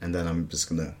 And then I'm just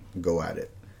going to go at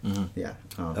it. Yeah.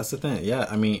 That's the thing. Yeah.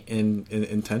 I mean,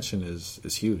 intention is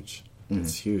huge.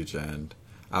 It's huge. And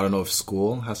I don't know if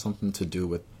school has something to do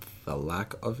with the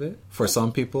lack of it for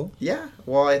some people. Yeah.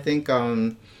 Well, I think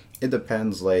it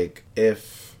depends. Like,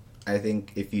 if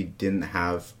you didn't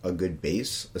have a good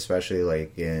base, especially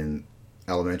like in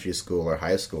elementary school or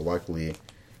high school, luckily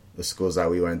the schools that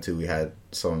we went to, we had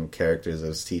some characters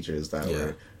as teachers that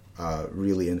were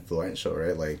really influential,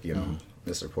 right? Like,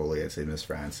 Mr. Poley, I'd say Miss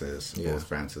Francis, both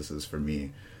Francis's for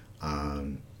me.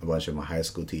 A bunch of my high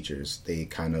school teachers, they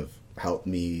kind of helped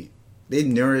me. They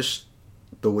nourished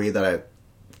the way that I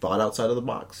thought outside of the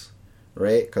box,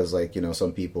 right? Because like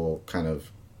some people kind of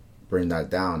bring that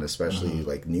down, especially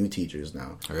like new teachers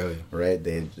now. Really? Right?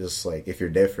 They just like, if you're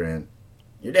different,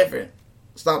 you're different.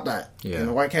 Stop that. Yeah.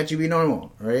 Why can't you be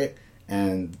normal, right?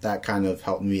 And that kind of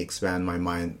helped me expand my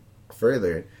mind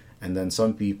further. And then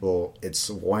some people, it's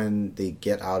when they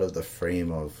get out of the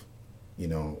frame of,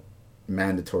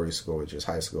 mandatory school, which is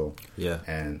high school,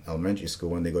 and elementary school,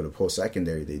 when they go to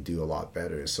post-secondary, they do a lot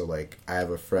better. So like, I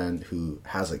have a friend who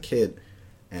has a kid,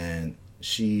 and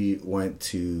she went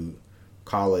to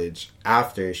college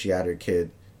after she had her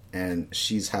kid, and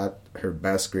she's had her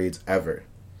best grades ever.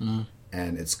 And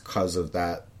it's because of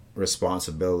that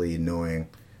responsibility, knowing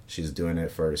she's doing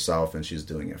it for herself and she's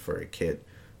doing it for her kid.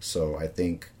 So I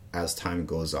think as time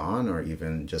goes on, or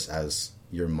even just as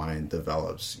your mind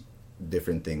develops,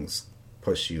 different things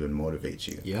push you and motivate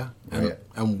you. Yeah. Right?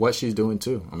 And what she's doing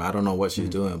too. I mean, I don't know what she's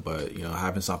doing, but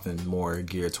having something more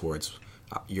geared towards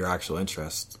your actual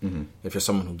interest. If you're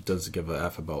someone who doesn't give a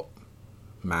F about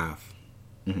math,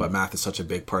 but math is such a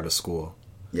big part of school.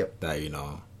 Yep. That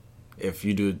if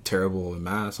you do terrible in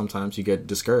math, sometimes you get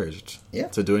discouraged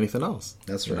to do anything else.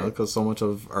 That's right. Because so much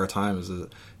of our time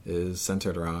is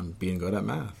centered around being good at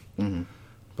math.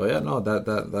 But yeah, no,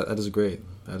 that is great.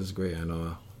 That is great. I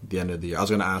know the end of the year. I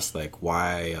was going to ask like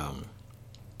why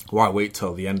wait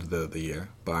till the end of the year,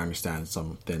 but I understand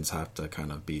some things have to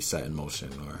kind of be set in motion.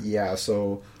 Or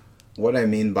so what I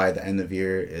mean by the end of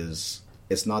year is,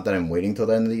 it's not that I'm waiting till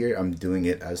the end of the year. I'm doing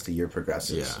it as the year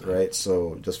progresses, right?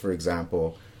 So just for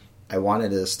example, I wanted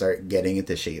to start getting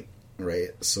into shape, right?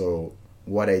 So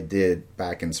what I did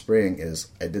back in spring is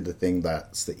I did the thing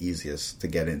that's the easiest to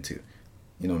get into.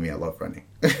 You know me, I love running,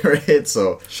 right?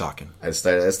 So shocking. I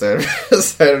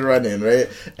started running, right?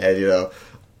 And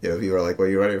people are like, "What are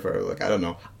you running for?" I'm like, I don't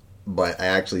know, but I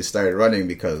actually started running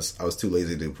because I was too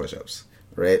lazy to do push-ups,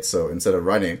 right? So instead of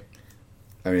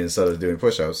doing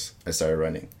push-ups, I started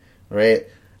running, right?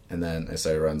 And then I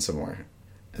started running some more,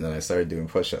 and then I started doing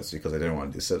push-ups because I didn't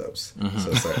want to do sit-ups.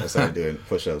 So I started doing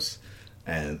push-ups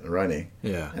and running.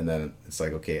 Yeah. And then it's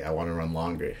like, okay, I want to run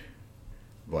longer,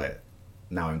 but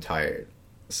now I'm tired.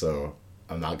 So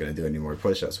I'm not going to do any more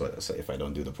push-ups. So if I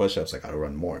don't do the push-ups, I got to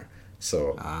run more.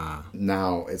 So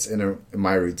now it's in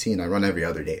my routine. I run every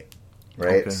other day,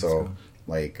 right? Okay, so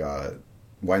like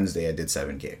Wednesday I did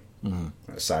 7K.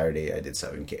 Saturday I did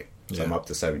 7K. So I'm up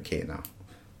to 7K now.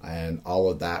 And all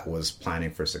of that was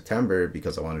planning for September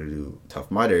because I wanted to do Tough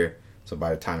Mudder. So by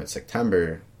the time it's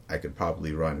September, I could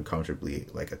probably run comfortably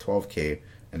like a 12K.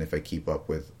 And if I keep up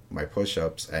with my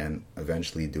push-ups and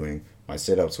eventually doing my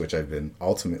sit-ups, which I've been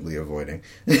ultimately avoiding.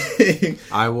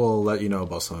 I will let you know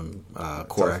about some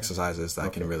core exercises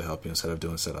that can really help you instead of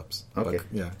doing sit-ups. Okay.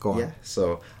 But, go on. Yeah,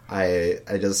 so I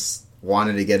just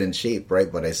wanted to get in shape, right?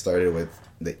 But I started with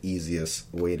the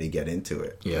easiest way to get into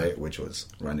it, right? Which was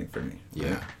running for me.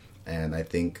 Yeah. Right? And I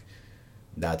think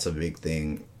that's a big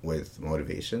thing with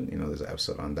motivation. There's an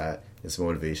episode on that. It's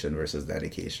motivation versus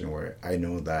dedication, where I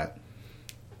know that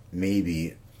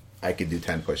maybe I could do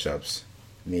 10 push-ups.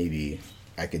 Maybe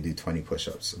I could do 20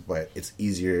 push-ups. But it's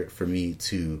easier for me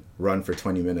to run for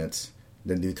 20 minutes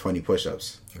than do 20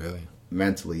 push-ups. Really?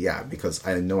 Mentally, yeah, because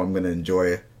I know I'm going to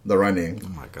enjoy the running. Oh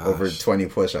my gosh. Over 20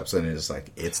 push-ups, and it's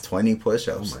like, it's 20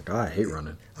 push-ups. Oh my god, I hate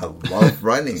running. I love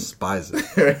running. Despise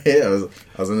it. Right?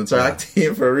 I was in the track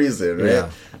team for a reason, right?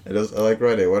 Yeah. I like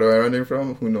running. What am I running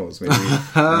from? Who knows? Maybe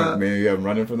maybe I'm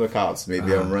running from the cops.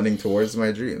 Maybe I'm running towards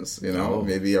my dreams. You know,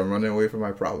 maybe I'm running away from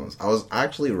my problems. I was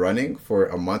actually running for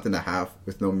a month and a half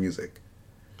with no music.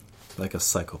 Like a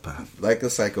psychopath. Like a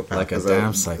psychopath. Like a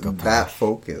damn psychopath. That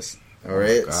focused. All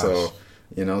right. gosh. So,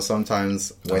 you know,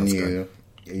 sometimes when Sounds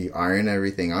you iron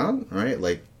everything on, right?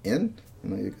 Like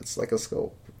it's like a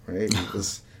scope, right? You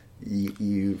just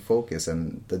you focus,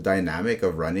 and the dynamic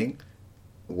of running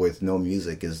with no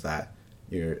music is that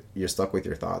you're stuck with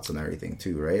your thoughts and everything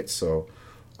too, right? So,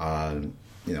 you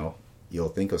know, you'll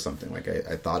think of something like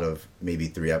I thought of maybe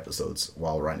 3 episodes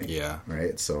while running. Yeah.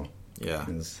 Right. So yeah.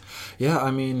 Yeah.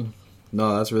 I mean,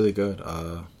 no, that's really good.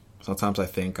 Sometimes I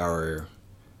think our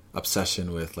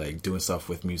obsession with like doing stuff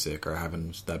with music or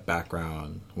having that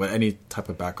background, with any type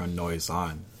of background noise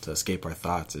on to escape our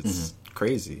thoughts, it's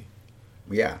crazy.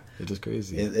 Yeah, it's just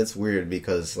crazy. It's weird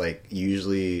because like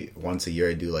usually once a year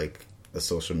I do like a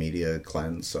social media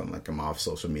cleanse, so I'm off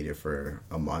social media for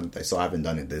a month. I still haven't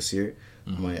done it this year.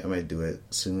 I might do it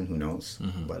soon. Who knows?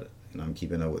 But you know, I'm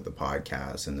keeping up with the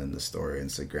podcast and then the story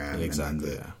Instagram, exactly,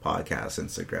 and then the podcast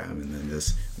Instagram, and then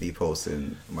just me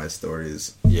posting my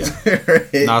stories. Yeah,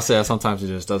 right? No, I'll say sometimes it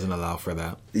just doesn't allow for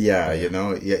that. Yeah, you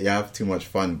know, you have too much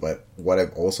fun. But what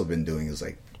I've also been doing is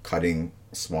like cutting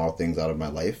small things out of my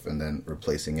life and then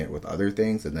replacing it with other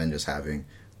things, and then just having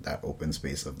that open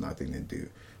space of nothing to do,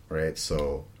 right?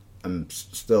 So I'm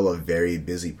still a very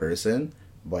busy person,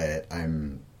 but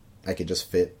I could just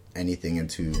fit anything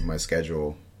into my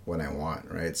schedule when I want,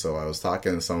 right? So I was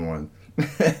talking to someone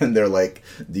and they're like,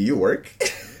 do you work?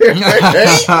 Right?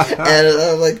 And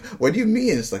I'm like, what do you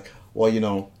mean? It's like, well, you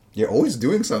know, you're always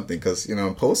doing something because, you know,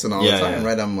 I'm posting all the time,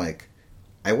 right? I'm like,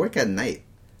 I work at night.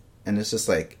 And it's just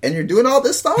like, and you're doing all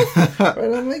this stuff? Right?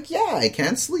 I'm like, yeah, I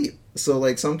can't sleep. So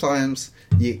like sometimes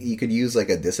you could use like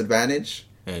a disadvantage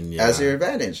as your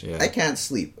advantage. Yeah. I can't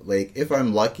sleep. Like if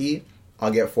I'm lucky,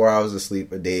 I'll get 4 hours of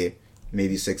sleep a day,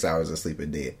 maybe 6 hours of sleep a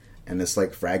day. And it's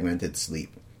like fragmented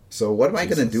sleep. So what am I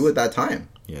going to do with that time?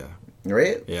 Yeah.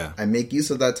 Right? Yeah. I make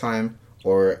use of that time,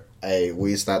 or I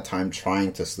waste that time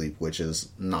trying to sleep, which is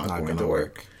not going to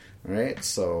work. Right?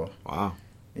 So wow.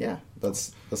 Yeah,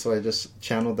 that's why I just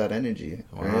channeled that energy.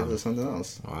 Wow. Right? There's something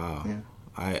else. Wow. Yeah.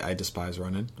 I despise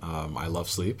running. I love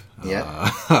sleep.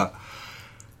 Yeah. I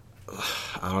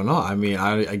don't know. I mean,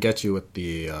 I get you with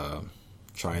the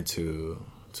trying to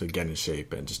get in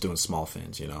shape and just doing small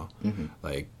things, you know.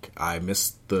 Like I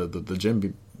miss the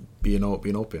gym being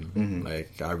open.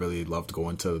 Like I really loved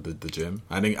going to the gym.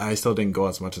 I still didn't go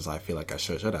as much as I feel like I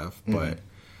should have, but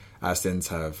as things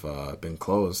have been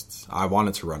closed, I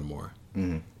wanted to run more.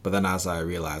 But then as I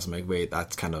realized, I'm like, wait,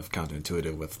 that's kind of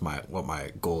counterintuitive with what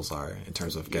my goals are in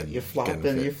terms of getting. You're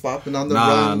flopping on the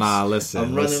runs. Nah, listen.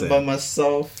 I'm running by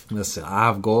myself. Listen, I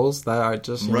have goals that are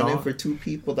just running for 2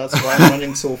 people. That's why I'm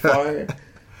running so far.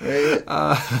 Right?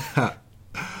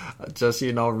 Just,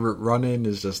 you know, running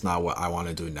is just not what I want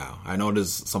to do now. I know it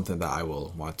is something that I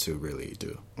will want to really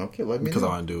do. Okay, let me because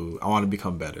know. I want to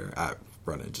become better at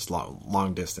running, just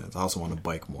long distance. I also want to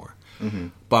bike more,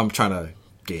 but I'm trying to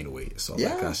gain weight, so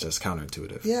like, that's just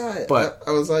counterintuitive. Yeah, but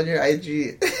I was on your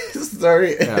IG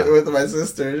story with my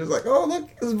sister. She's like, "Oh, look,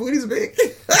 his booty's big."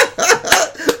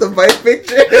 The bike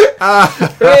picture.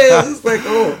 It's just like,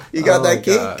 "Oh, you got that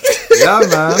cake." Yeah,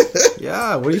 man.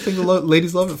 Yeah, what do you think the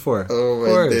ladies love it for? Oh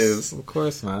my days, of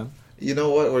course, man. You know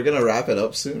what? We're gonna wrap it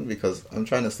up soon because I'm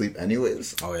trying to sleep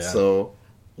anyways. Oh yeah. So,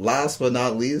 last but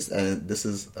not least, and this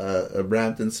is a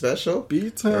Brampton special.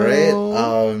 B-Town.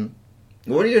 Right?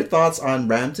 What are your thoughts on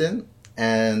Brampton?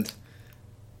 And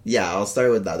yeah, I'll start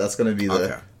with that. That's gonna be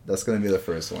the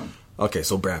first one. Okay,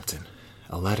 so Brampton,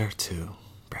 a letter to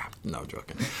Brampton. No, I'm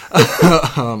joking.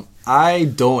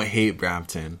 I don't hate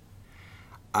Brampton.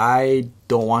 I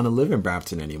don't want to live in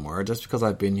Brampton anymore just because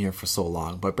I've been here for so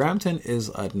long. But Brampton is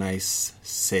a nice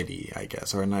city, I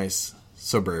guess, or a nice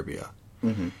suburbia.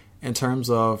 In terms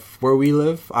of where we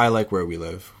live, I like where we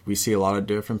live. We see a lot of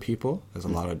different people. There's a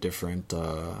lot of different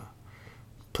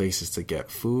places to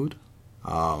get food.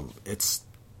 It's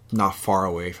not far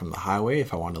away from the highway.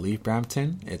 If I want to leave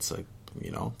Brampton, it's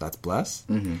that's blessed.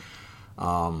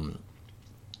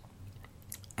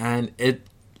 And it,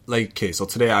 like, okay, so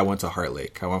today I went to Heart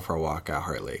Lake. I went for a walk at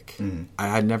Heart Lake. I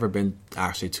had never been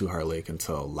actually to Heart Lake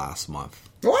until last month.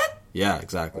 What? Yeah,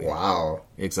 exactly. Wow.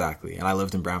 Exactly. And I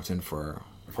lived in Brampton for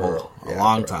a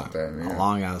long time. A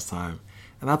long ass time.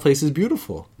 And that place is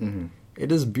beautiful.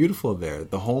 It is beautiful there.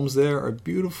 The homes there are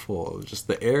beautiful. Just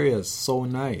the area is so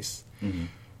nice.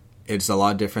 it's a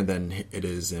lot different than it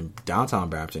is in downtown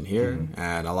Brampton here,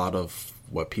 and a lot of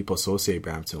what people associate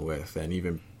Brampton with, and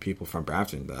even people from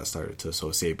Brampton that started to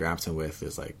associate Brampton with,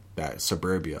 is like that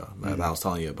suburbia that I was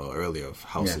telling you about earlier, of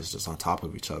houses just on top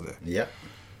of each other. Yeah.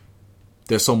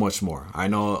 There's so much more. I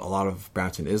know a lot of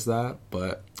Brampton is that,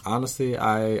 but honestly,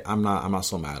 I'm not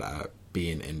so mad at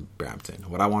being in Brampton.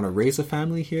 Would I want to raise a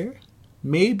family here?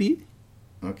 Maybe.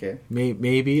 Okay.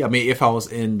 Maybe. I mean, if I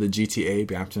was in the GTA,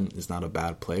 Brampton is not a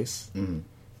bad place.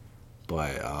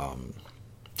 But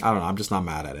I don't know. I'm just not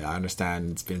mad at it. I understand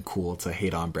it's been cool to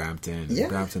hate on Brampton. Yeah.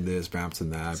 Brampton this,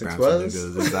 Brampton that, Six Brampton buzz.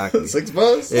 niggas. Exactly. Six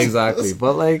buzz. Exactly.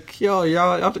 But like,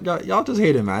 y'all just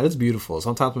hate it, man. It's beautiful.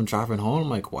 Sometimes when driving home, I'm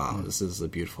like, wow, this is a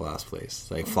beautiful ass place.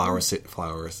 Like Flower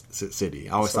City.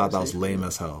 I always thought that was lame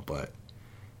as hell, but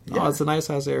no, it's a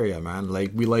nice ass area, man. Like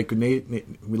we like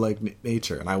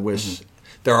nature, and I wish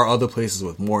there are other places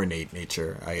with more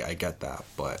nature. I get that,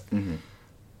 but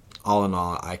all in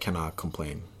all, I cannot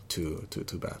complain too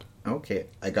bad. Okay,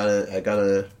 I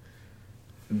gotta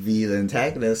be the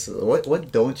antagonist.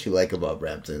 What don't you like about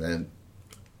Brampton? And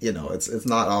it's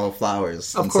not all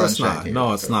flowers. Of and course sunshine not. here,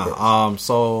 No, it's not.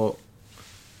 So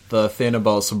the thing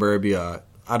about suburbia,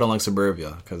 I don't like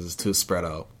suburbia because it's too spread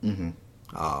out.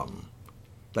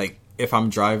 Like if I'm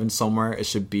driving somewhere, it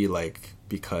should be like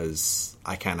because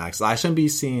I can't access. I shouldn't be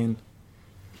seeing.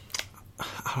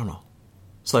 I don't know.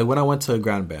 So like when I went to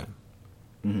Grand Bend,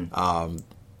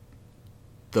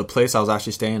 the place I was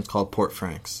actually staying is called Port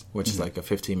Franks, which is like a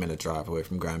 15-minute drive away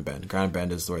from Grand Bend. Grand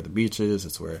Bend is where the beach is.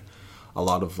 It's where a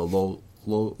lot of the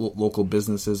local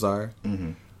businesses are.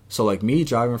 So like me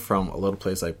driving from a little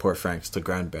place like Port Franks to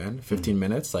Grand Bend, 15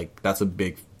 minutes, like that's a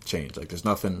big change. Like there's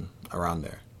nothing around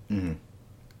there.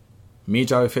 Me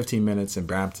driving 15 minutes in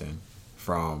Brampton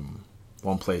from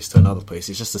one place to another place,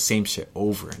 it's just the same shit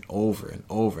over and over and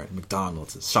over.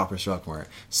 McDonald's, Shoppers Drug Mart,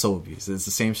 Sobeys, it's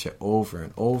the same shit over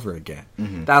and over again.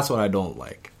 That's what I don't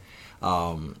like.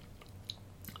 Do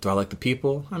I like the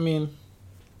people? I mean,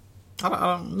 I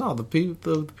don't know. The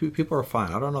people are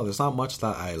fine. I don't know. There's not much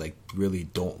that I like really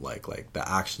don't like that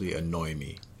actually annoy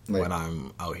me when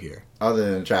I'm out here.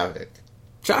 Other than traffic.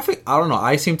 Traffic, I don't know.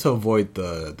 I seem to avoid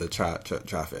the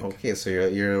traffic. Okay, so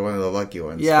you're one of the lucky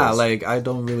ones. Yeah, like I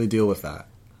don't really deal with that.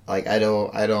 Like I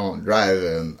don't drive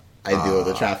and I deal with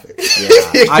the traffic.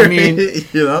 Yeah, I mean,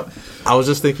 you I was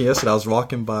just thinking yesterday. I was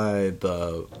walking by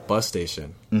the bus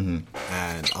station, and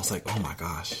I was like, "Oh my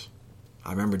gosh, I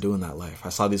remember doing that life." I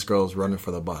saw these girls running for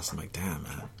the bus. I'm like, "Damn,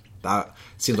 man, that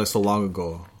seems like so long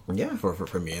ago." Yeah,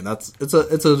 for me, and it's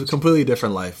a completely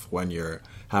different life when you're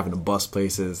having to bus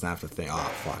places and have to think, oh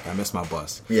fuck, I missed my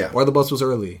bus. Yeah, or the bus was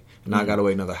early, and now I gotta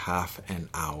wait another half an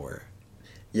hour.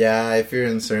 Yeah, if you're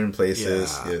in certain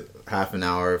places, half an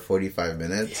hour, 45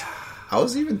 minutes. Yeah. I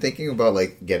was even thinking about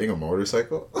like getting a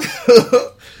motorcycle.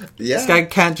 Yeah, this guy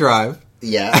can't drive.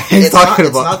 Yeah, it's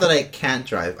not that I can't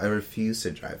drive. I refuse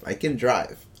to drive. I can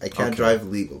drive. I can't drive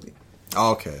legally.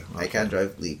 Okay. I can't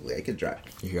drive legally. I can drive.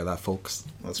 You hear that, folks?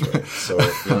 That's right. So,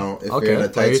 if you're in a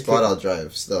tight spot, I'll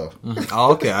drive still.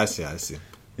 Oh, okay. I see.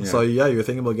 Yeah. So, yeah, you're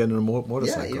thinking about getting a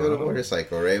motorcycle. Yeah, even a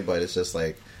motorcycle, right? But it's just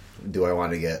like, do I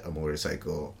want to get a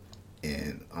motorcycle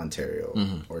in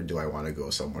Ontario? Or do I want to go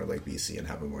somewhere like BC and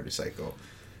have a motorcycle?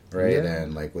 Right? Yeah.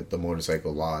 And like with the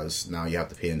motorcycle laws, now you have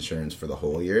to pay insurance for the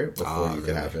whole year before you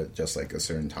can have it just like a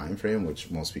certain time frame, which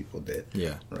most people did.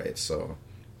 Yeah. Right? So,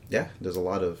 yeah, there's a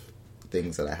lot of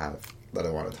things that I have that I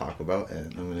want to talk about,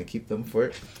 and I'm going to keep them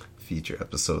for future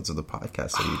episodes of the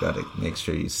podcast. So you got to make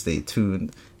sure you stay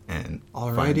tuned and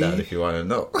find out if you want to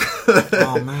know.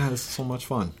 Oh man, this is so much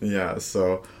fun. Yeah,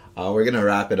 so we're going to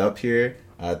wrap it up here.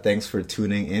 Thanks for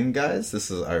tuning in, guys. This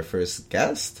is our first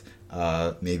guest.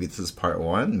 Maybe this is part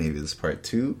 1, maybe this is part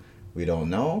 2. We don't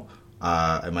know.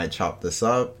 I might chop this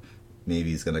up.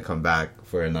 Maybe he's going to come back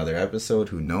for another episode.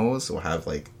 Who knows? We'll have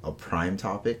like a prime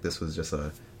topic. This was just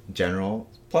a general,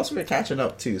 plus we're catching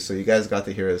up too, so you guys got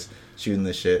to hear us shooting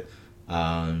the shit.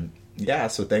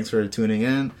 So thanks for tuning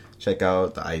in. Check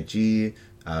out the IG,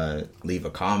 leave a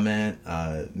comment,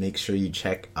 make sure you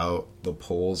check out the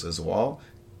polls as well.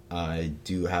 I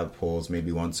do have polls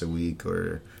maybe once a week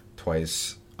or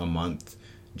twice a month,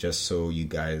 just so you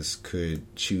guys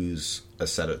could choose a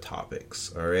set of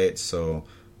topics. All right, so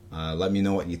let me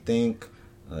know what you think.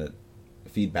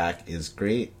 Feedback is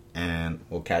great, and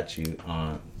we'll catch you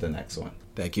on the next one.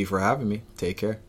 Thank you for having me. Take care.